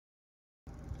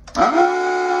Hello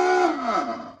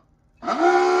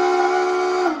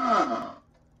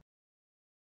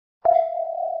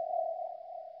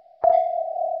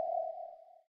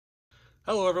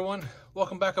everyone,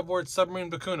 welcome back aboard Submarine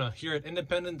BECUNA here at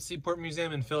Independent Seaport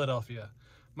Museum in Philadelphia.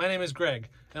 My name is Greg,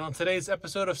 and on today's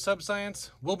episode of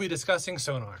SubScience, we'll be discussing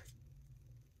sonar.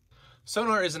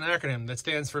 SONAR is an acronym that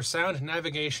stands for Sound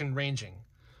Navigation Ranging.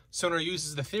 Sonar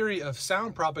uses the theory of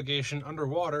sound propagation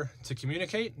underwater to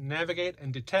communicate, navigate,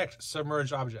 and detect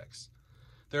submerged objects.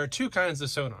 There are two kinds of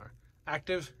sonar,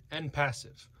 active and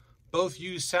passive. Both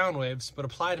use sound waves, but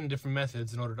applied in different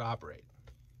methods in order to operate.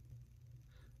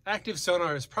 Active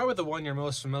sonar is probably the one you're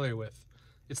most familiar with.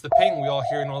 It's the ping we all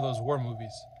hear in all those war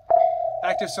movies.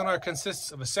 Active sonar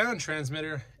consists of a sound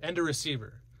transmitter and a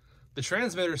receiver. The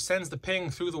transmitter sends the ping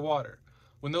through the water.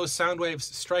 When those sound waves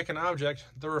strike an object,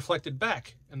 they're reflected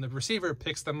back, and the receiver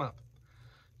picks them up.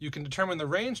 You can determine the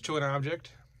range to an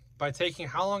object by taking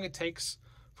how long it takes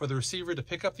for the receiver to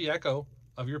pick up the echo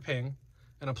of your ping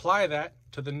and apply that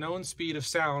to the known speed of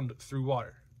sound through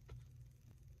water.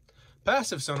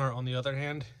 Passive sonar, on the other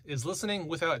hand, is listening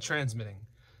without transmitting.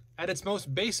 At its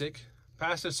most basic,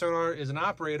 passive sonar is an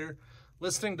operator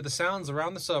listening to the sounds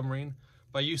around the submarine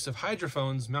by use of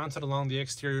hydrophones mounted along the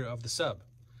exterior of the sub.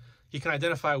 He can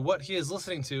identify what he is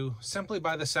listening to simply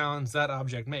by the sounds that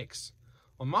object makes.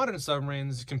 On modern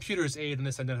submarines, computers aid in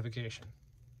this identification.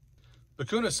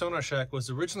 BECUNA's sonar shack was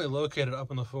originally located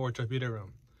up in the forward torpedo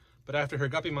room, but after her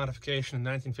guppy modification in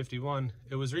 1951,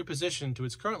 it was repositioned to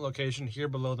its current location here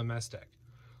below the mess deck.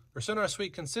 Her sonar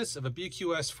suite consists of a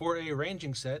BQS-4A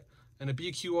ranging set and a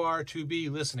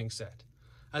BQR-2B listening set.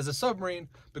 As a submarine,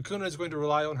 BECUNA is going to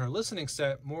rely on her listening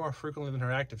set more frequently than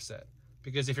her active set,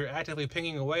 because if you're actively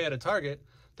pinging away at a target,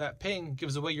 that ping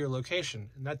gives away your location,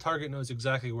 and that target knows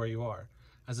exactly where you are.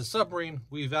 As a submarine,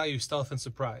 we value stealth and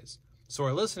surprise, so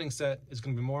our listening set is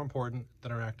going to be more important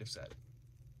than our active set.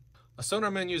 A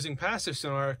sonarman using passive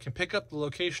sonar can pick up the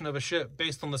location of a ship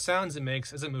based on the sounds it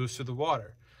makes as it moves through the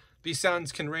water. These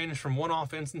sounds can range from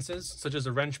one-off instances, such as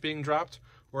a wrench being dropped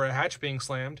or a hatch being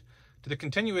slammed, to the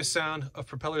continuous sound of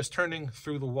propellers turning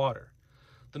through the water.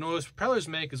 The noise propellers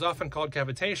make is often called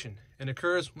cavitation and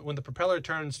occurs when the propeller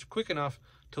turns quick enough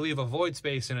to leave a void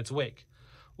space in its wake.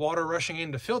 Water rushing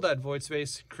in to fill that void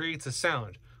space creates a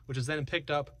sound, which is then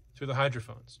picked up through the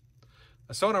hydrophones.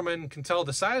 A sonarman can tell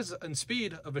the size and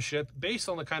speed of a ship based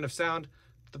on the kind of sound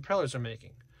the propellers are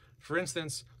making. For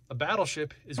instance, a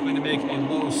battleship is going to make a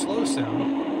low, slow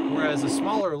sound, whereas a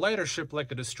smaller, lighter ship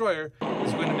like a destroyer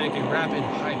is going to make a rapid,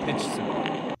 high-pitched sound.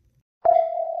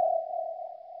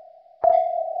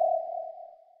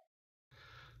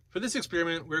 For this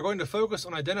experiment, we're going to focus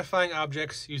on identifying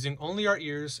objects using only our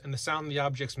ears and the sound the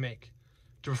objects make.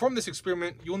 To perform this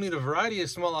experiment, you'll need a variety of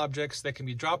small objects that can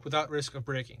be dropped without risk of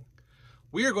breaking.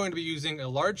 We are going to be using a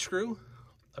large screw,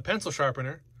 a pencil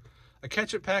sharpener, a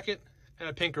ketchup packet, and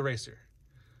a pink eraser.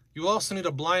 You will also need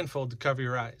a blindfold to cover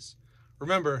your eyes.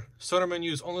 Remember, sonarmen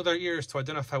use only their ears to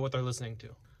identify what they're listening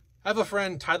to. Have a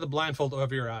friend tie the blindfold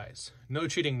over your eyes. No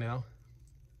cheating now.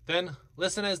 Then,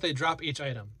 listen as they drop each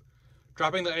item.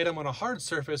 Dropping the item on a hard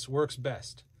surface works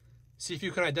best. See if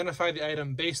you can identify the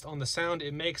item based on the sound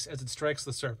it makes as it strikes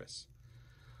the surface.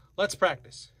 Let's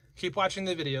practice. Keep watching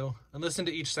the video and listen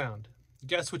to each sound.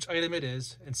 Guess which item it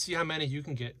is and see how many you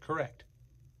can get correct.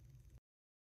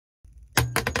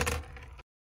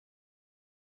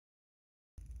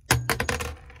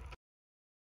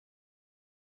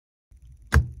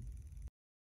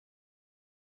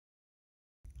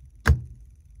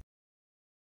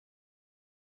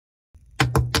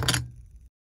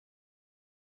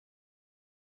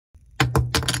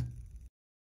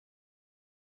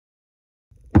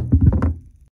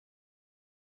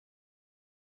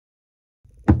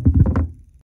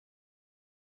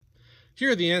 Here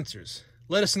are the answers.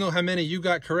 Let us know how many you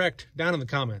got correct down in the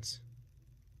comments.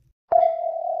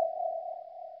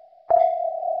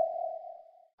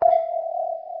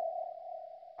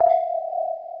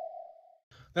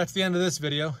 That's the end of this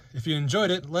video. If you enjoyed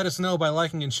it, let us know by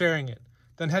liking and sharing it.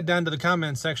 Then head down to the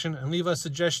comments section and leave us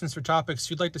suggestions for topics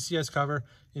you'd like to see us cover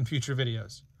in future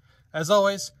videos. As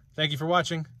always, thank you for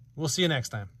watching. We'll see you next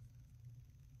time.